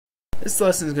This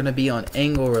lesson is going to be on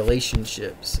angle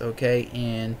relationships, okay?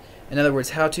 And in other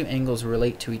words, how two angles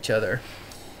relate to each other.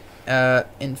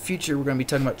 In future, we're going to be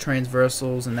talking about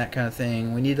transversals and that kind of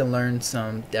thing. We need to learn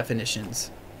some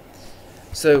definitions.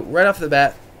 So right off the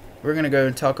bat, we're going to go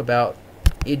and talk about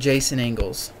adjacent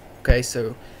angles. Okay,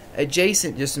 so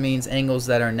adjacent just means angles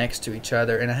that are next to each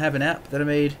other. And I have an app that I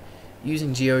made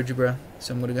using Geogebra,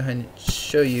 so I'm going to go ahead and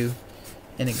show you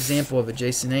an example of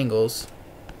adjacent angles.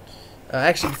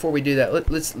 Actually, before we do that,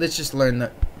 let's just learn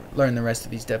the rest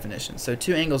of these definitions. So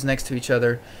two angles next to each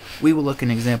other, we will look at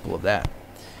an example of that.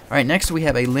 Alright, next we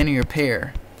have a linear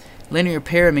pair. Linear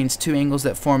pair means two angles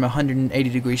that form a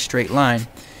 180-degree straight line.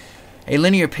 A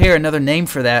linear pair, another name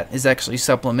for that, is actually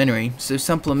supplementary. So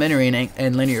supplementary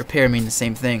and linear pair mean the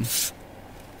same thing.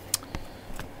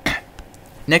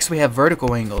 Next we have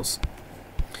vertical angles.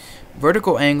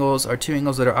 Vertical angles are two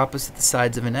angles that are opposite the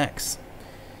sides of an X,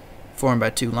 formed by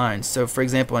two lines. So for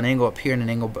example, an angle up here and an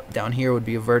angle down here would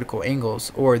be vertical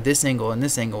angles, or this angle and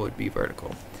this angle would be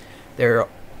vertical. They're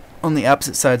on the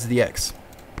opposite sides of the X.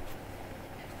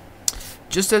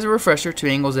 Just as a refresher, two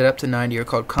angles that up to 90 are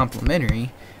called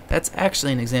complementary. That's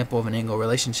actually an example of an angle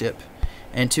relationship.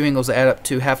 And two angles that add up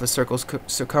to half a circle's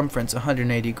circumference,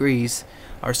 180 degrees,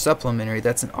 are supplementary.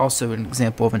 That's also an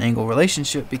example of an angle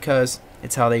relationship because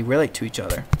it's how they relate to each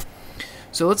other.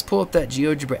 So let's pull up that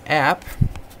Geogebra app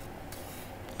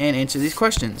and answer these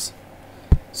questions.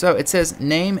 So it says,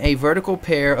 name a vertical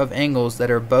pair of angles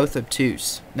that are both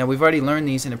obtuse. Now we've already learned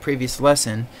these in a previous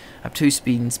lesson. Obtuse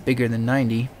means bigger than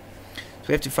 90. So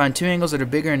we have to find two angles that are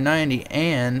bigger than 90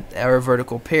 and are a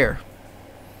vertical pair.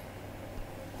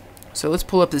 So let's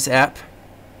pull up this app.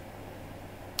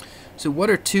 So what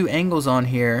are two angles on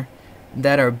here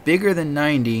that are bigger than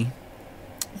 90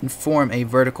 and form a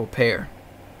vertical pair?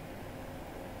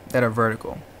 That are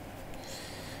vertical.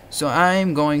 So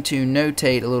I'm going to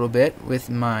notate a little bit with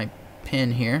my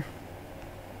pen here.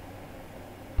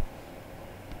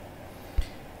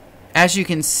 As you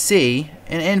can see,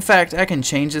 and in fact I can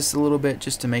change this a little bit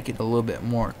just to make it a little bit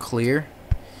more clear.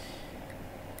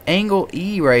 Angle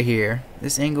E right here,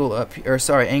 this angle up here, or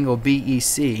sorry, angle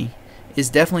BEC is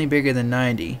definitely bigger than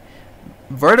 90.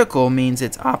 Vertical means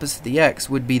it's opposite the X,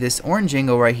 would be this orange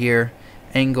angle right here,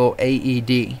 angle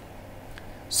AED.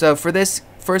 So for this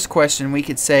first question, we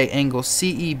could say angle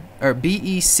CE or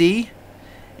BEC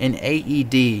and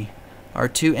AED are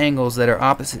two angles that are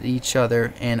opposite each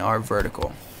other and are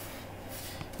vertical.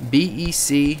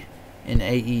 BEC and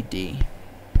AED.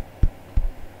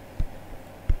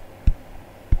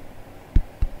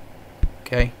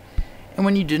 Okay, and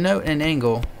when you denote an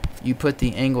angle, you put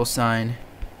the angle sign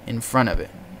in front of it.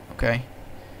 Okay,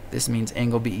 this means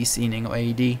angle BEC and angle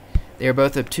AED. They are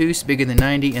both obtuse, bigger than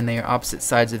 90, and they are opposite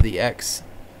sides of the X.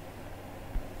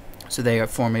 So they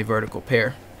form a vertical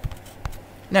pair.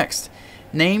 Next,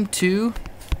 name two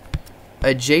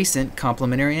adjacent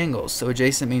complementary angles. So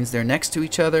adjacent means they're next to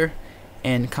each other,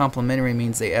 and complementary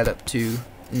means they add up to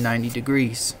 90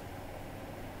 degrees.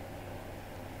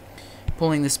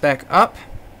 Pulling this back up,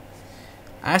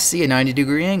 I see a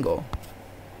 90-degree angle.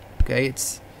 Okay,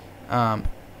 it's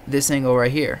this angle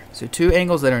right here. So two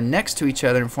angles that are next to each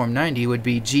other and form 90 would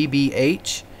be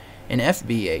GBH and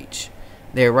FBH.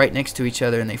 They're right next to each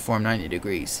other and they form 90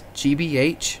 degrees.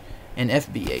 GBH and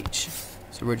FBH.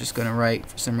 So we're just going to write,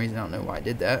 for some reason I don't know why I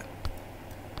did that.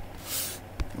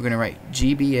 We're going to write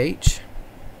GBH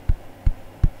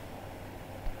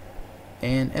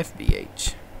and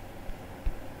FBH.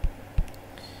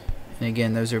 And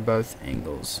again, those are both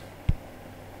angles.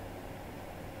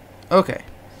 Okay.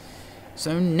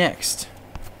 So next,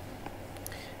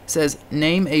 it says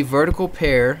name a vertical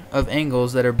pair of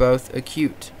angles that are both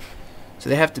acute. So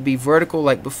they have to be vertical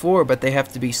like before, but they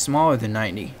have to be smaller than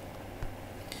 90.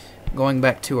 Going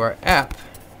back to our app,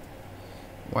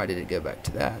 why did it go back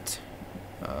to that?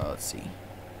 Let's see.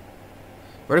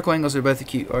 Vertical angles are both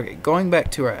acute. Okay, going back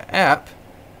to our app,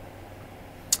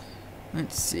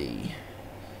 let's see.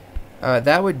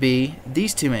 That would be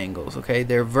these two angles. Okay,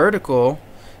 they're vertical,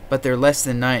 but they're less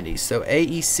than 90. So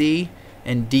AEC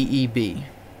and DEB.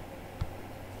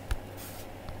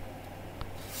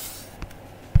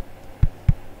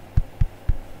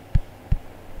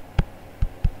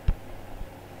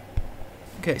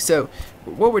 Okay, so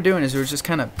what we're doing is we're just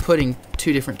kind of putting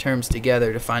two different terms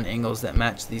together to find angles that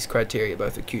match these criteria,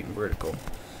 both acute and vertical,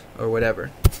 or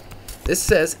whatever. This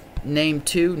says name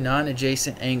two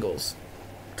non-adjacent angles.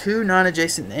 Two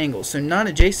non-adjacent angles. So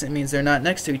non-adjacent means they're not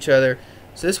next to each other.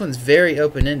 So this one's very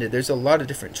open-ended. There's a lot of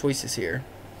different choices here.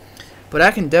 But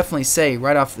I can definitely say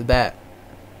right off the bat,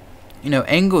 you know,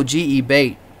 angle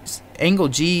GBH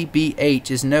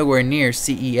is nowhere near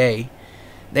CEA.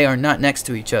 they are not next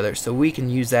to each other. So we can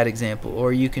use that example,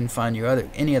 or you can find your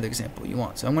any other example you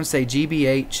want. So I'm going to say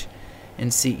GBH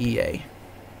and CEA.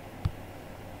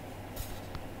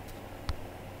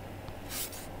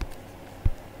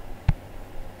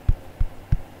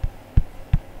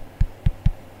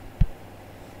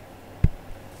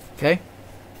 Okay.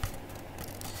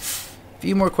 A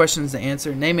few more questions to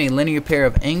answer. Name a linear pair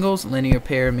of angles. Linear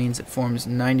pair means it forms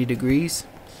 90 degrees.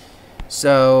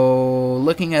 So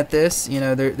looking at this, you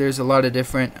know, there's a lot of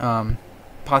different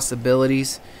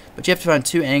possibilities, but you have to find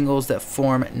two angles that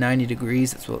form 90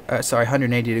 degrees. That's what, sorry,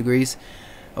 180 degrees.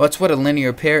 Well, that's what a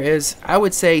linear pair is. I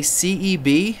would say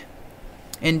CEB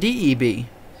and DEB. You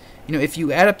know, if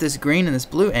you add up this green and this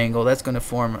blue angle, that's going to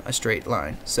form a straight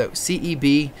line. So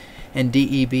CEB and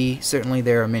DEB, certainly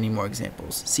there are many more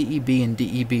examples. CEB and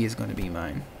DEB is going to be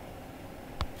mine.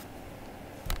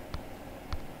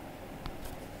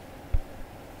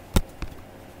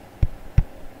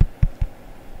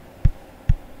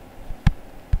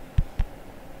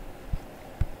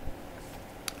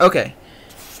 Okay,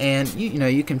 and you know,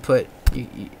 you can put,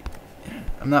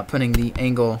 I'm not putting the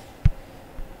angle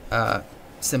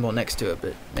symbol next to it,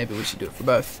 but maybe we should do it for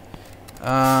both.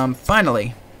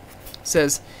 Finally, it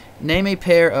says, name a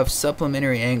pair of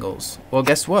supplementary angles. Well,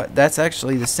 guess what? That's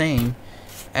actually the same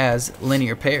as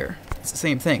linear pair. It's the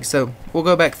same thing. So we'll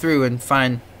go back through and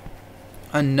find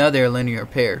another linear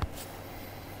pair.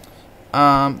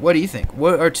 What do you think?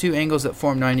 What are two angles that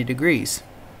form 90 degrees?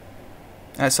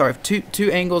 Sorry, two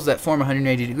angles that form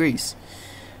 180 degrees.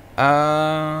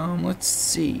 Let's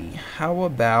see. How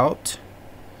about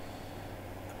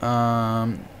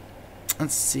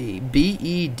let's see,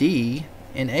 BED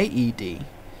and AED.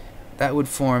 That would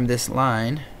form this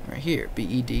line right here,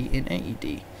 BED and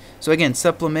AED. So again,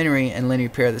 supplementary and linear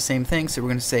pair are the same thing, so we're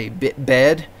going to say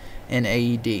BED and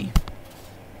AED.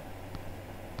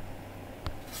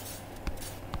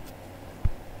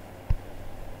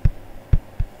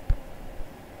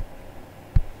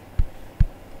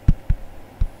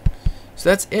 So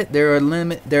that's it. There are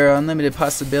unlimited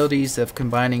possibilities of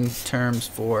combining terms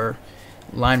for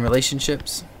line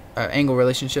relationships, angle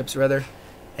relationships rather,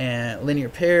 and linear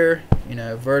pair, you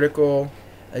know, vertical,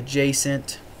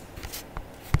 adjacent,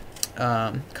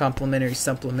 complementary,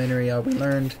 supplementary. We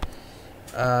learned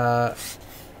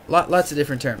lots of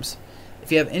different terms.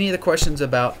 If you have any other questions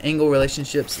about angle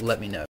relationships, let me know.